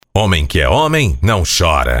Homem que é homem não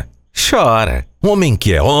chora. Chora. Homem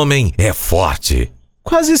que é homem é forte.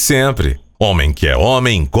 Quase sempre. Homem que é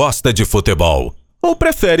homem gosta de futebol. Ou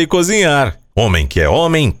prefere cozinhar. Homem que é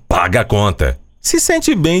homem paga a conta. Se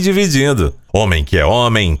sente bem dividindo. Homem que é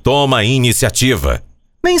homem toma iniciativa.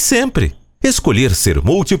 Nem sempre. Escolher ser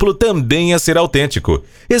múltiplo também é ser autêntico.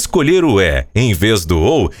 Escolher o em vez do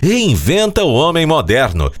ou reinventa o homem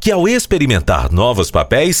moderno, que ao experimentar novos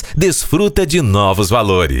papéis, desfruta de novos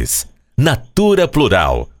valores. Natura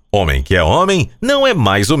Plural. Homem que é homem não é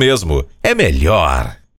mais o mesmo, é melhor.